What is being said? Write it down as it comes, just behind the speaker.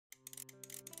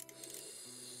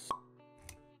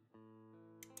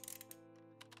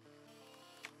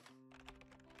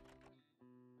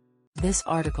This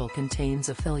article contains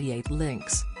affiliate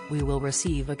links. We will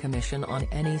receive a commission on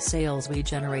any sales we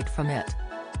generate from it.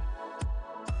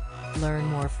 Learn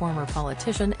more. Former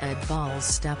politician Ed Balls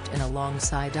stepped in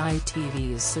alongside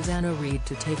ITV's Susanna Reid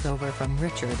to take over from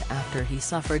Richard after he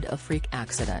suffered a freak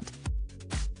accident.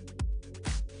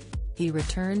 He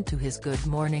returned to his Good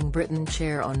Morning Britain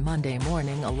chair on Monday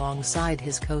morning alongside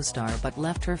his co-star, but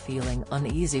left her feeling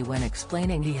uneasy when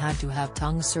explaining he had to have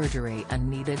tongue surgery and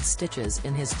needed stitches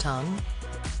in his tongue.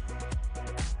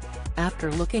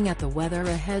 After looking at the weather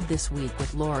ahead this week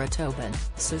with Laura Tobin,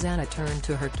 Susanna turned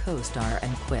to her co-star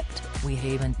and quipped, "We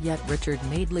haven't yet." Richard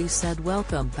Madeley said,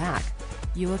 "Welcome back.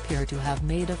 You appear to have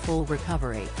made a full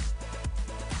recovery."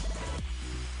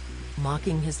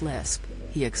 Mocking his lisp,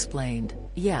 he explained,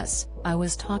 "Yes, I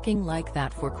was talking like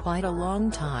that for quite a long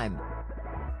time.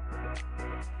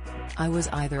 I was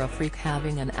either a freak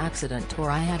having an accident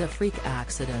or I had a freak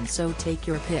accident, so take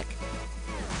your pick.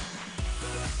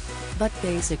 But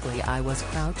basically I was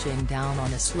crouching down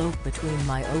on a slope between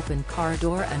my open car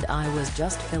door and I was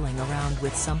just fiddling around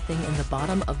with something in the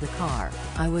bottom of the car.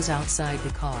 I was outside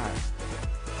the car."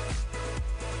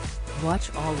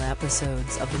 Watch all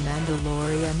episodes of The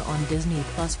Mandalorian on Disney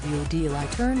Plus. View. I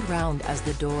turned round as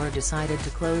the door decided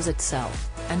to close itself,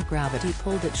 and gravity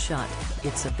pulled it shut.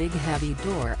 It's a big heavy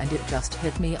door and it just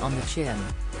hit me on the chin.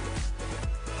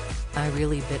 I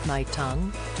really bit my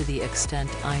tongue, to the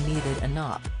extent I needed a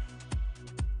nap.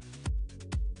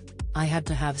 I had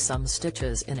to have some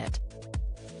stitches in it.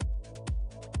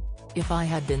 If I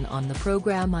had been on the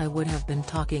program I would have been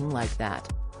talking like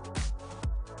that.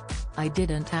 I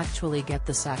didn't actually get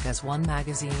the sack, as one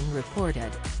magazine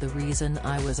reported. The reason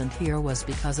I wasn't here was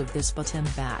because of this, but I'm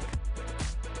back.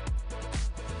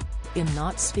 In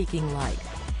not speaking like,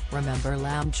 remember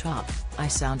lamb chop, I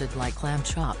sounded like lamb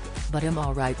chop, but I'm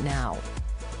alright now."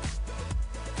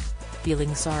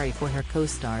 Feeling sorry for her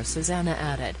co-star, Susanna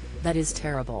added, "That is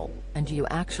terrible, and you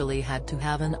actually had to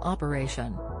have an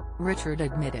operation." Richard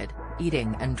admitted,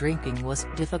 "Eating and drinking was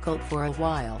difficult for a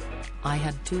while. I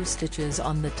had 2 stitches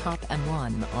on the top and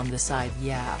 1 on the side.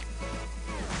 Yeah.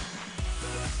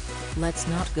 Let's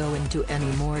not go into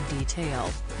any more detail,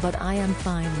 but I am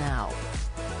fine now.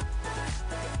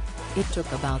 It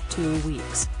took about 2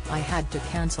 weeks, I had to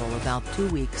cancel about 2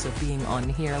 weeks of being on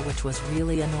here, which was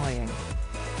really annoying."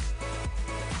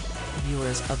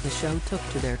 Viewers of the show took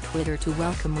to their Twitter to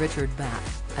welcome Richard back,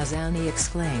 as Annie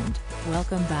exclaimed,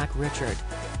 "Welcome back, Richard.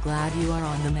 Glad you are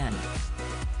on the mend."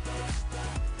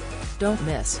 Don't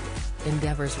miss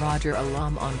Endeavour's Roger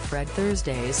Allam on Fred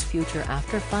Thursday's Future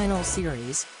After Final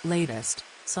Series. Latest,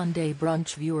 Sunday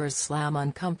brunch. Viewers slam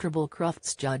uncomfortable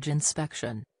Crufts judge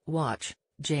inspection. Watch,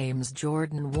 James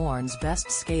Jordan warns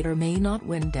best skater may not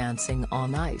win dancing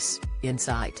on ice.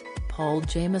 Insight, Paul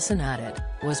Jamieson added,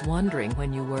 "Was wondering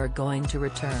when you were going to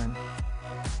return.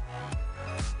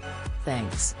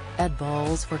 Thanks, Ed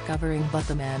Balls, for covering, but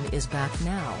the man is back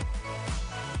now."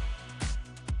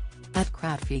 At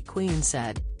Cratfy Queen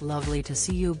said, "Lovely to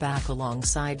see you back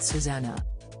alongside Susanna.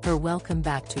 Her welcome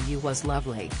back to you was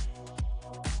lovely."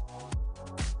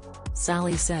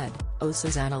 Sally said, "Oh,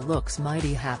 Susanna looks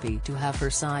mighty happy to have her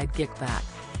sidekick back.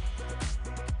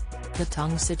 The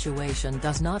tongue situation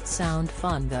does not sound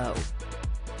fun though."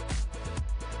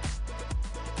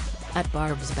 At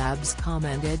Barb's Babs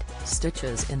commented,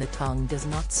 "Stitches in the tongue does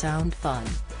not sound fun.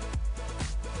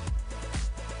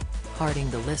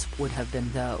 Harding the lisp would have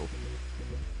been though."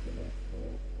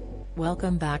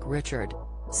 Welcome back, Richard.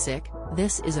 Sick.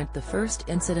 This isn't the first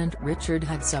incident Richard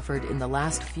had suffered in the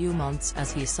last few months,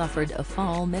 as he suffered a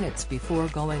fall minutes before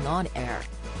going on air.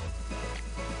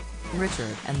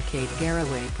 Richard and Kate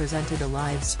Garraway presented a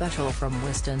live special from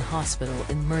Wiston Hospital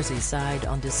in Merseyside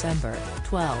on December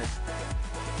 12.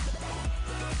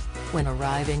 When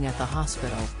arriving at the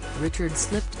hospital, Richard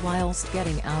slipped whilst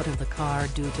getting out of the car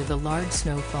due to the large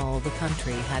snowfall the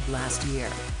country had last year.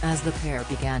 As the pair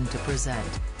began to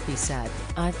present, he said,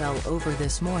 "I fell over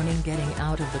this morning getting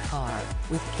out of the car,"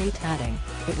 with Kate adding,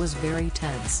 "It was very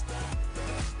tense."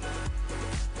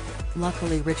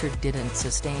 Luckily Richard didn't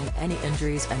sustain any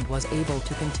injuries and was able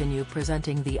to continue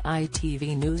presenting the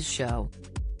ITV news show.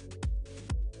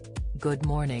 Good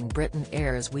Morning Britain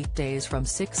airs weekdays from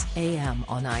 6 a.m.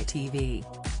 on ITV.